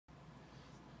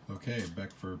Okay,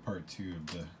 back for part 2 of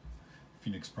the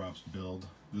Phoenix Props build.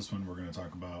 This one we're going to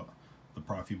talk about the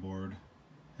Proffieboard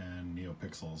and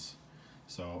Neopixels.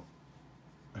 So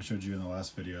I showed you in the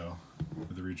last video where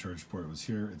the recharge port was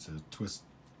here. It's a twist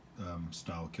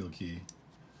style kill key.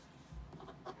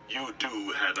 You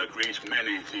do have a great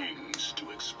many things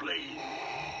to explain.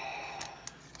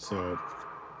 So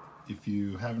if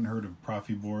you haven't heard of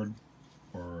Proffieboard,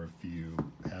 or if you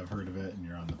have heard of it and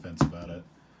you're on the fence about it,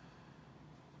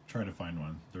 try to find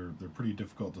one. They're pretty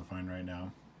difficult to find right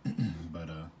now, but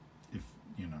if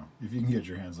you can get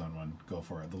your hands on one, go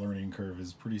for it. The learning curve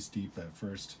is pretty steep at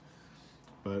first,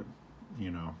 but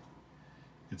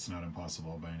it's not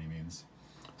impossible by any means.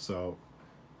 So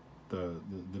the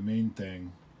main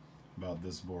thing about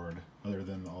this board, other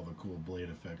than all the cool blade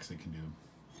effects it can do,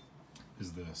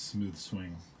 is the smooth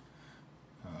swing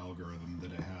algorithm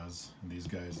that it has, and these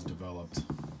guys developed.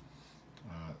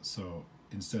 So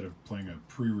instead of playing a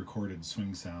pre-recorded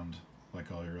swing sound like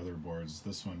all your other boards,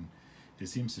 this one, it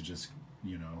seems to just,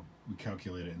 we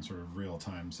calculate it in sort of real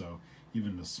time. So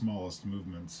even the smallest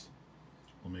movements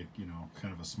will make,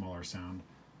 kind of a smaller sound.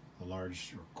 A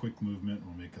large or quick movement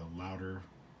will make a louder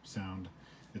sound.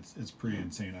 It's pretty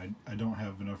insane. I don't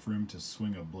have enough room to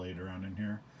swing a blade around in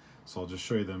here, so I'll just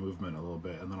show you the movement a little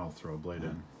bit, and then I'll throw a blade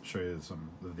in, show you some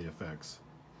of the effects.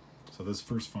 So this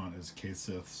first font is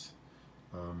K-Sith's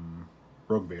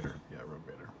Rogue Vader. Yeah, Rogue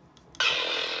Vader.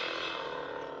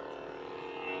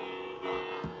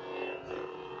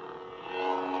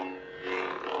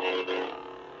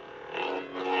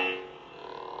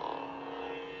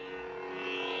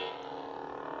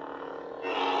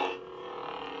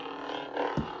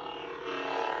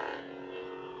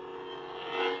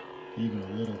 Even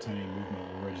a little tiny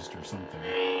movement will register something.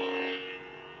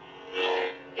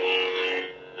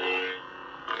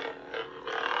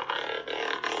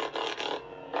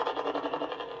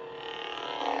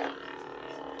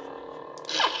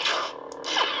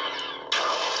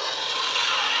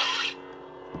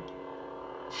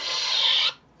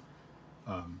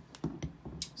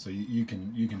 So you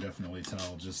can definitely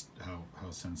tell just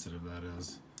how sensitive that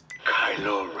is.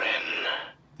 Kylo Ren.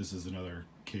 This is another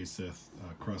K-Sith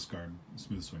crossguard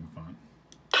smooth swing font.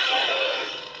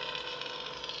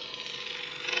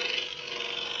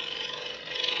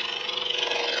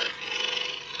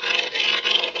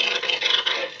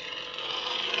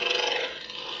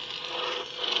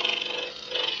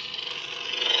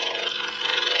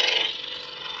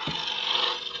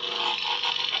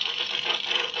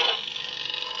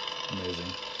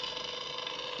 Amazing.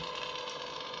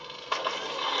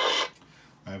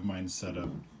 I have mine set up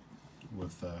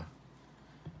with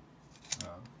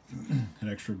an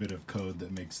extra bit of code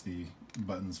that makes the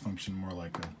buttons function more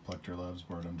like a Plector Labs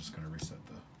board. I'm just going to reset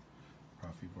the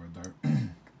Proffieboard there.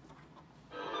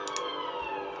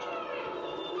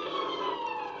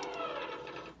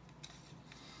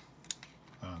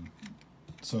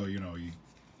 So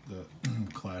the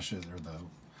clashes or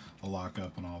the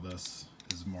lockup and all this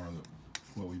is more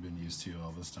what we've been used to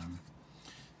all this time.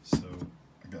 So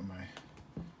I got my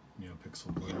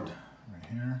Neopixel blade right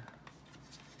here.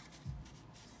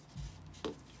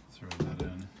 Throw that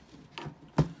in.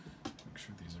 Make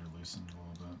sure these are loosened a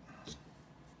little bit.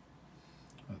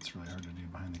 That's really hard to do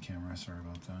behind the camera. Sorry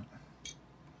about that.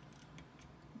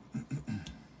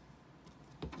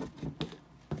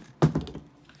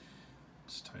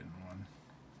 Just tighten one,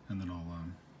 and then I'll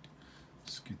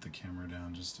scoot the camera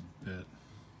down just a bit.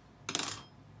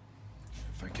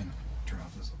 If I can draw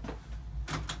this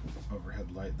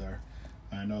overhead light there.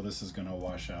 I know this is going to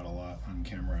wash out a lot on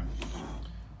camera,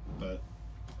 but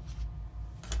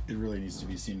it really needs to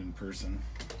be seen in person.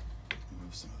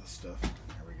 Move some of this stuff.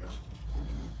 There we go.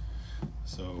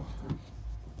 So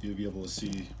you'll be able to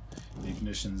see the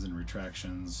ignitions and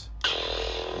retractions.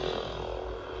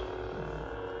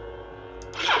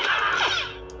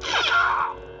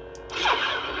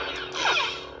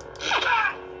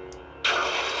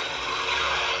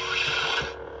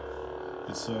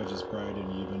 It's so just bright and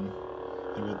even,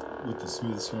 and with the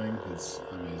smooth swing, it's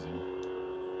amazing.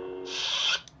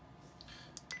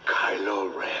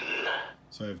 Kylo Ren.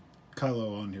 So I have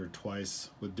Kylo on here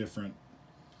twice with different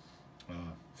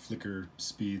flicker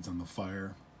speeds on the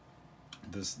fire.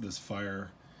 This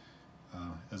fire,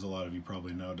 as a lot of you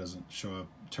probably know, doesn't show up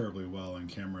terribly well on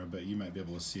camera, but you might be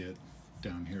able to see it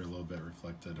down here a little bit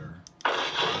reflected, or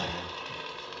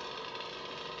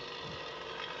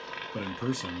but in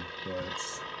person, boy,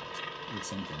 it's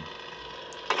something.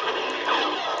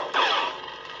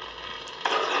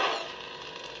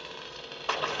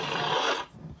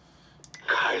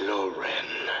 Kylo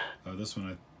Ren. This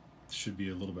one should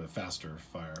be a little bit faster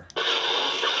fire.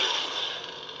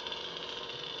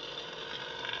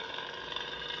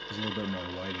 There's a little bit more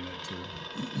white in it too.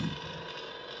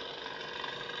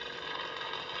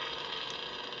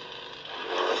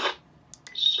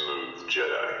 Smooth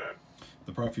Jedi.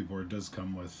 The Proffieboard does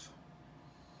come with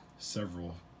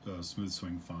several smooth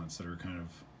swing fonts that are kind of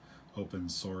open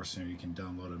source. You know, you can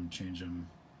download them, change them.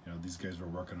 You know, these guys were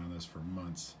working on this for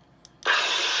months.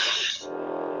 A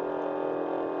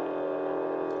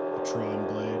Tron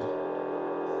blade.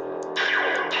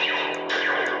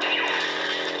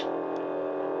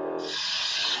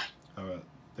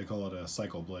 They call it a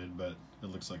cycle blade, but it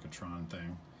looks like a Tron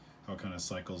thing. How it kind of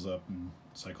cycles up and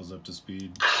cycles up to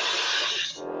speed.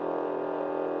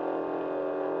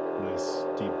 Nice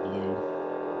deep blue.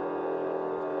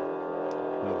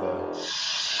 Now the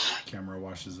camera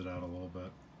washes it out a little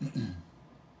bit.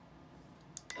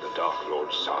 The Dark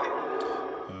Lord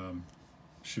Sauron.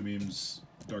 Shamim's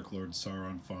Dark Lord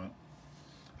Sauron font.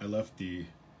 I left the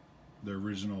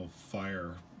original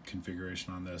Fire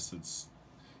configuration on this. It's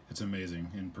amazing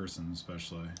in person,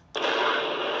 especially.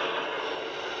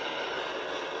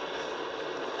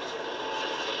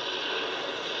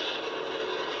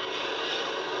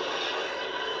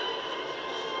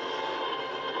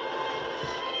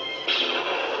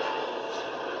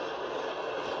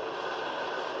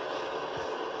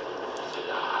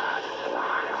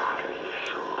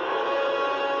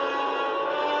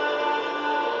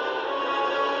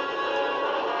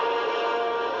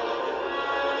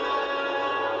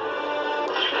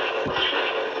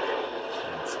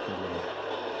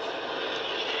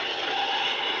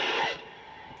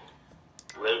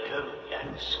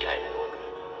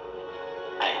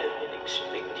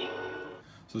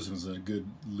 So this one's a good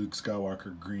Luke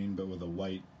Skywalker green, but with a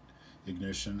white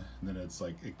ignition, and then it's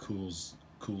like it cools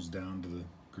down to the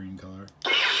green color.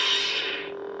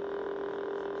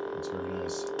 It's very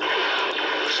nice.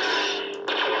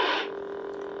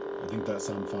 I think that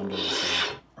sound font is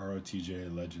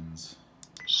ROTJ Legends.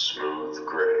 Smooth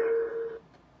gray.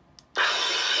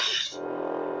 It's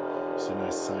a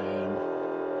nice cyan.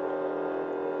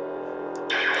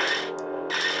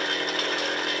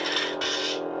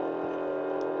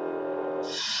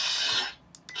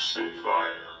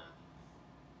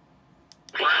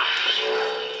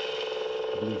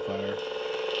 Blue fire.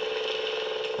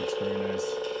 Looks very nice.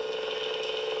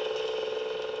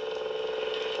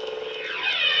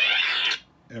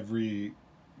 Every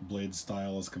blade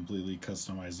style is completely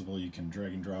customizable. You can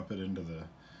drag and drop it into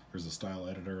there's a style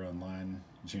editor online.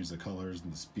 You change the colors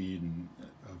and the speed and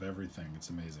of everything.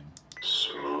 It's amazing.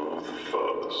 Smooth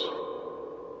fuzz.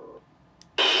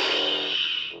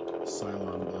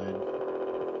 Cylon blade.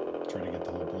 Try to get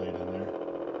the whole blade in there.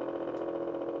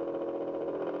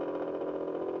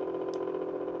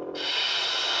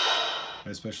 I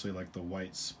especially like the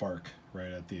white spark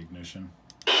right at the ignition.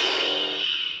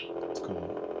 It's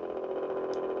cool.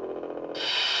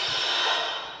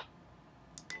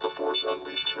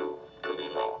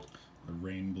 The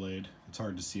rain blade. It's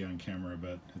hard to see on camera,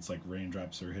 but it's like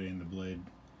raindrops are hitting the blade.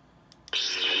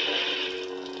 It's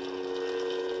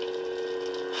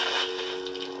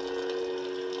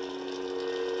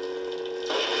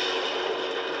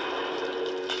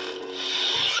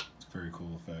a very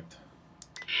cool effect.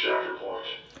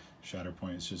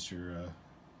 Shatterpoint is just your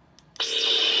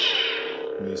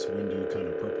Mace Windu kind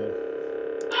of purple.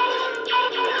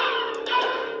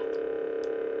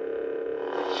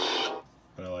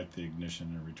 But I like the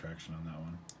ignition and retraction on that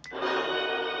one.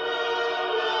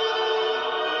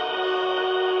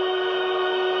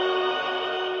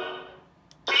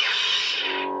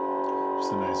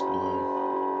 Just a nice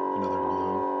blue, another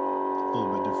blue, a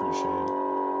little bit different shade.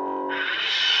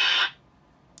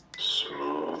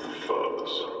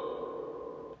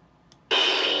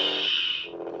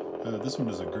 This one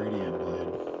is a gradient blade.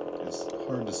 It's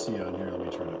hard to see on here. Let me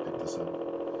try to pick this up.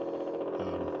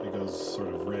 It goes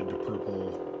sort of red to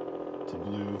purple to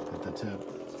blue at the tip.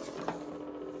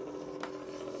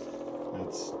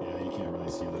 Yeah, you can't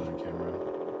really see that on camera.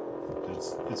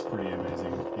 It's pretty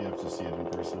amazing. You have to see it in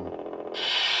person.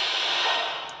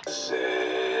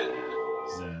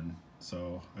 Zen.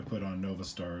 So I put on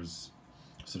Novastar's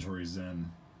Satori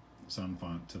Zen sound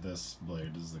font to this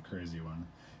blade. This is the crazy one.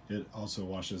 It also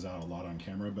washes out a lot on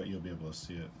camera, but you'll be able to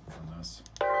see it on this.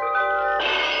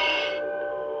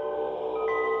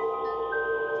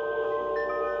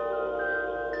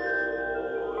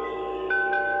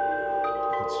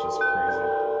 It's just crazy.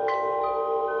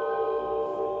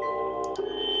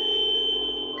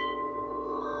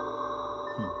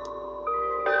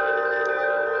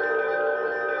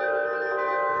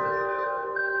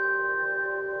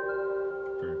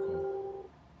 Very cool.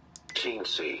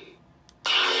 Teensy.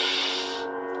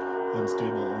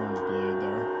 Unstable orange blade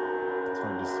there. It's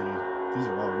hard to see. These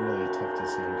are all really tough to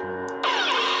see on camera.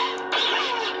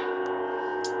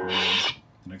 And then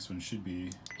the next one should be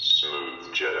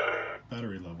Smooth Jedi.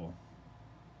 battery level.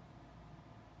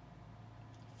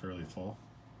 Fairly full.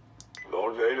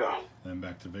 Lord Vader. Then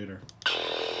back to Vader.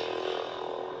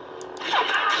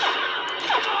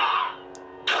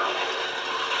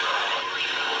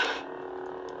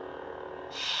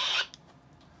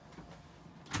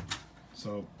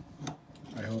 So,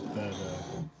 I hope that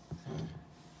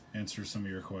answers some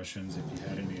of your questions if you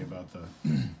had any about the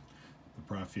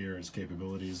Proffieboard, its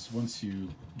capabilities. Once you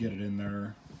get it in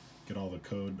there, get all the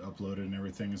code uploaded and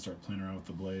everything, and start playing around with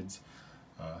the blades,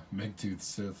 Megtooth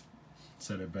Sith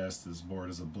said it best, this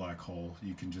board is a black hole.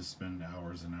 You can just spend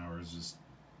hours and hours just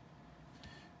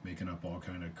making up all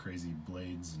kind of crazy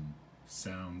blades and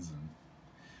sounds and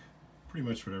pretty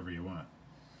much whatever you want.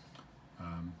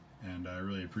 And I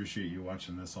really appreciate you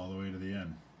watching this all the way to the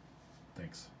end.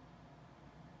 Thanks.